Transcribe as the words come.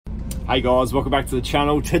Hey guys, welcome back to the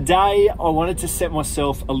channel. Today I wanted to set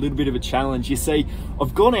myself a little bit of a challenge. You see,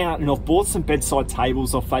 I've gone out and I've bought some bedside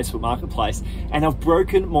tables off Facebook Marketplace and I've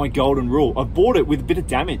broken my golden rule. I've bought it with a bit of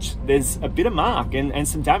damage. There's a bit of mark and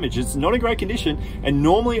some damage. It's not in great condition and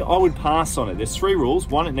normally I would pass on it. There's 3 rules.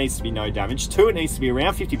 1, it needs to be no damage. 2, it needs to be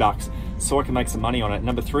around 50 bucks so I can make some money on it.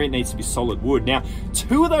 Number 3, it needs to be solid wood. Now,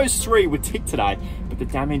 2 of those 3 were ticked today, but the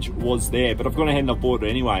damage was there. But I've gone ahead and I've bought it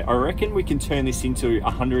anyway. I reckon we can turn this into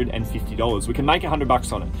 $150. We can make 100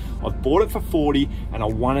 bucks on it. I've bought it for 40 and I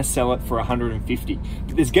want to sell it for 150.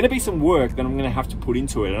 But there's going to be some work that I'm going to have to put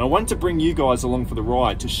into it. And I want to bring you guys along for the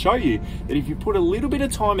ride to show you that if you put a little bit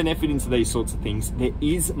of time and effort into these sorts of things, there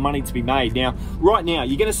is money to be made. Now, right now,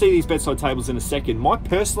 you're going to see these bedside tables in a second. My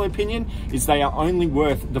personal opinion is they are only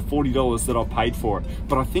worth the $40 that I've paid for it.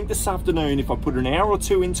 But I think this afternoon, if I put an hour or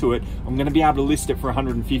 2 into it, I'm going to be able to list it for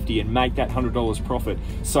 150 and make that $100 profit.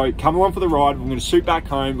 So come along for the ride. I'm going to shoot back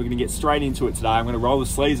home. We're going to get straight into it today. I'm going to roll the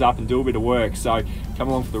sleeves up and do a bit of work. So come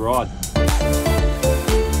along for the ride.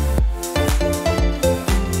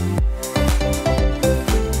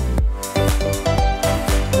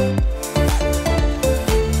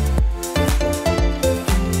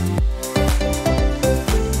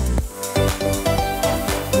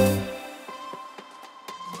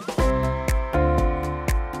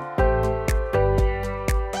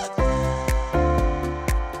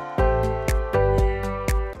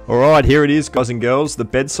 Alright, here it is, guys and girls, the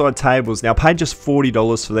bedside tables. Now, I paid just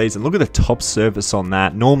 $40 for these, and look at the top surface on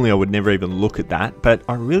that. Normally, I would never even look at that, but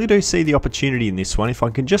I really do see the opportunity in this one. If I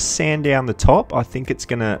can just sand down the top, I think it's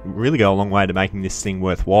going to really go a long way to making this thing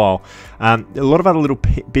worthwhile. A lot of other little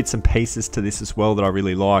bits and pieces to this as well that I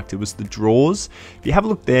really liked. It was the drawers. If you have a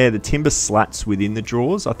look there, the timber slats within the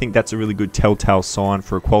drawers, I think that's a really good telltale sign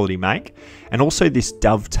for a quality make. And also this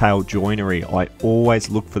dovetail joinery. I always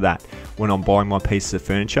look for that when I'm buying my pieces of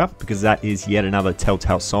furniture because that is yet another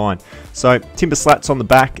telltale sign. So timber slats on the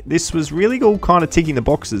back. This was really all kind of ticking the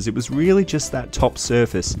boxes. It was really just that top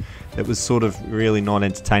surface that was sort of really not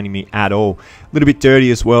entertaining me at all. A little bit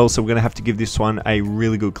dirty as well, so we're going to have to give this one a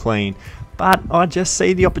really good clean. But I just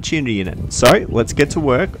see the opportunity in it. So let's get to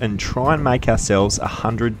work and try and make ourselves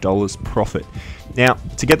 $100 profit. Now,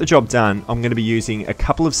 to get the job done, I'm going to be using a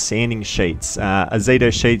couple of sanding sheets.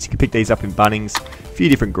 Azeto sheets, you can pick these up in Bunnings. A few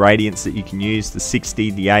different gradients that you can use, the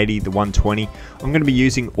 60, the 80, the 120. I'm going to be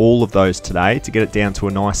using all of those today to get it down to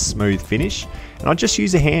a nice smooth finish. And I just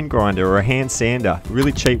use a hand grinder or a hand sander, a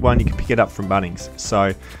really cheap one, you can pick it up from Bunnings.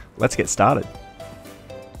 So let's get started.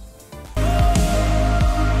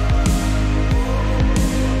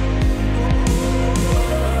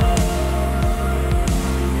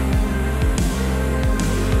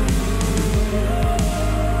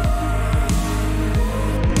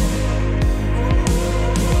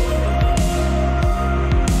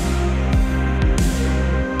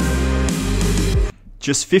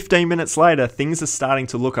 Just 15 minutes later, things are starting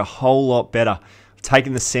to look a whole lot better. I've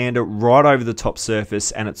taken the sander right over the top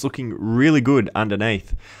surface and it's looking really good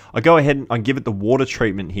underneath. I go ahead and I give it the water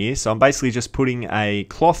treatment here. So I'm basically just putting a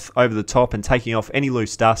cloth over the top and taking off any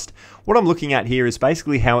loose dust. What I'm looking at here is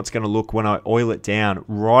basically how it's going to look when I oil it down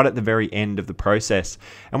right at the very end of the process.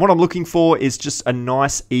 And what I'm looking for is just a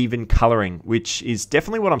nice even coloring, which is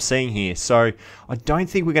definitely what I'm seeing here. So I don't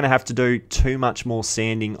think we're going to have to do too much more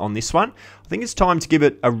sanding on this one. I think it's time to give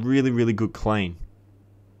it a really, really good clean.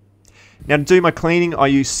 Now to do my cleaning, I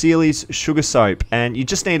use Sealy's Sugar Soap, and you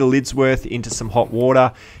just need a lid's worth into some hot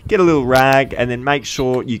water, get a little rag, and then make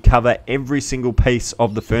sure you cover every single piece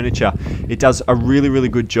of the furniture. It does a really, really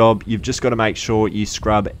good job. You've just got to make sure you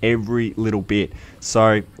scrub every little bit.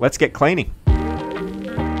 So let's get cleaning.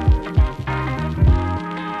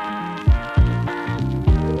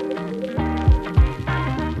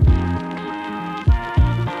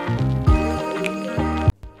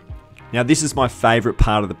 Now this is my favourite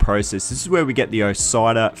part of the process. This is where we get the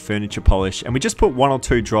Osider furniture polish, and we just put 1 or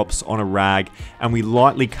 2 drops on a rag and we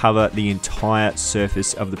lightly cover the entire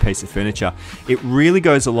surface of the piece of furniture. It really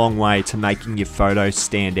goes a long way to making your photos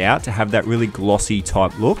stand out, to have that really glossy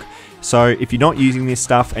type look. So if you're not using this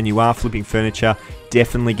stuff and you are flipping furniture,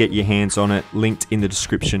 definitely get your hands on it, linked in the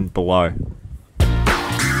description below.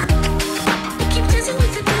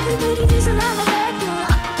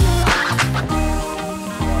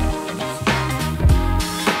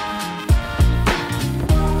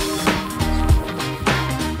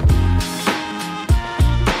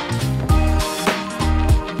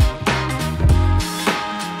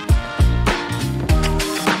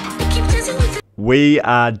 We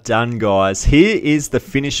are done, guys. Here is the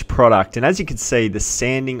finished product, and as you can see, the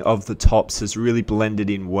sanding of the tops has really blended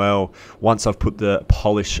in well once I've put the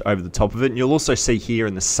polish over the top of it. And you'll also see here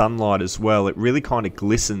in the sunlight as well, it really kind of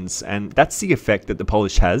glistens, and that's the effect that the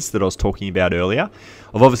polish has that I was talking about earlier.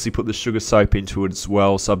 I've obviously put the sugar soap into it as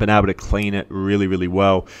well, so I've been able to clean it really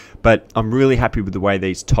well. But I'm really happy with the way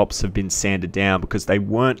these tops have been sanded down, because they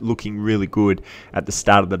weren't looking really good at the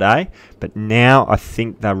start of the day, but now I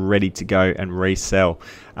think they're ready to go and resell.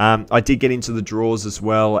 I did get into the drawers as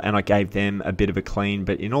well, and I gave them a bit of a clean,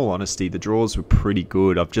 but in all honesty, the drawers were pretty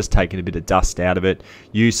good. I've just taken a bit of dust out of it,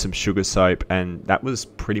 used some sugar soap, and that was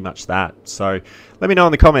pretty much that. So let me know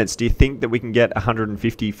in the comments, do you think that we can get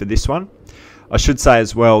 150 for this one? I should say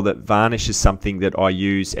as well that varnish is something that I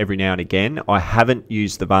use every now and again. I haven't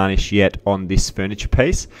used the varnish yet on this furniture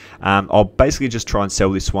piece. I'll basically just try and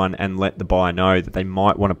sell this one and let the buyer know that they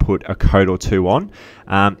might want to put a coat or two on.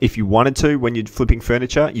 If you wanted to, when you're flipping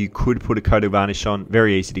furniture, you could put a coat of varnish on.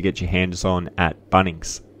 Very easy to get your hands on at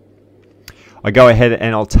Bunnings. I go ahead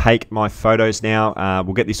and I'll take my photos now.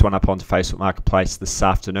 We'll get this one up onto Facebook Marketplace this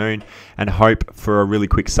afternoon and hope for a really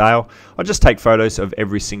quick sale. I'll just take photos of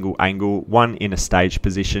every single angle, one in a stage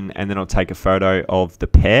position, and then I'll take a photo of the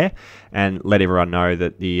pair and let everyone know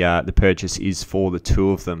that the purchase is for the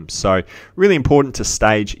two of them. So really important to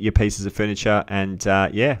stage your pieces of furniture, and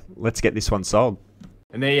yeah, let's get this one sold.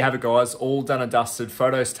 And there you have it, guys, all done and dusted,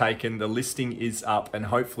 photos taken, the listing is up, and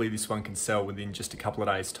hopefully this one can sell within just a couple of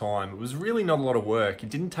days' time. It was really not a lot of work. It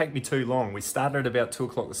didn't take me too long. We started at about 2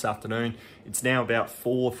 o'clock this afternoon. It's now about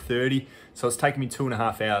 4:30, so it's taken me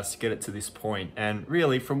 2.5 hours to get it to this point. And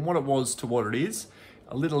really, from what it was to what it is,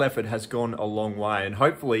 a little effort has gone a long way, and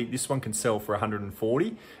hopefully this one can sell for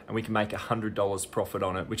 140 and we can make $100 profit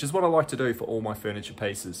on it, which is what I like to do for all my furniture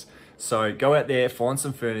pieces. So go out there, find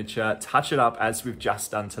some furniture, touch it up as we've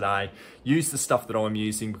just done today, use the stuff that I'm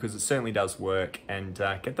using because it certainly does work, and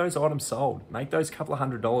get those items sold. Make those couple of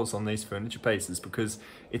 $100s on these furniture pieces, because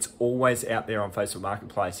it's always out there on Facebook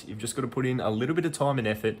Marketplace. You've just got to put in a little bit of time and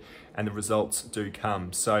effort and the results do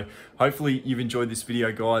come. So hopefully you've enjoyed this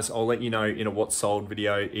video, guys. I'll let you know in a what's sold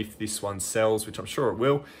video if this one sells, which I'm sure it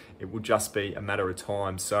will. It will just be a matter of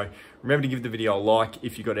time. So remember to give the video a like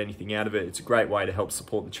if you got anything out of it. It's a great way to help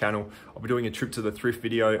support the channel. I'll be doing a trip to the thrift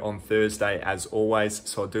video on Thursday as always,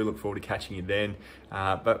 so I do look forward to catching you then.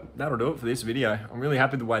 But that'll do it for this video. I'm really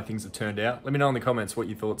happy with the way things have turned out. Let me know in the comments what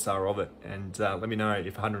your thoughts are of it, and let me know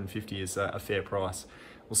if 150 is a fair price.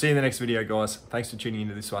 We'll see you in the next video, guys. Thanks for tuning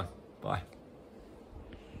into this one. Bye.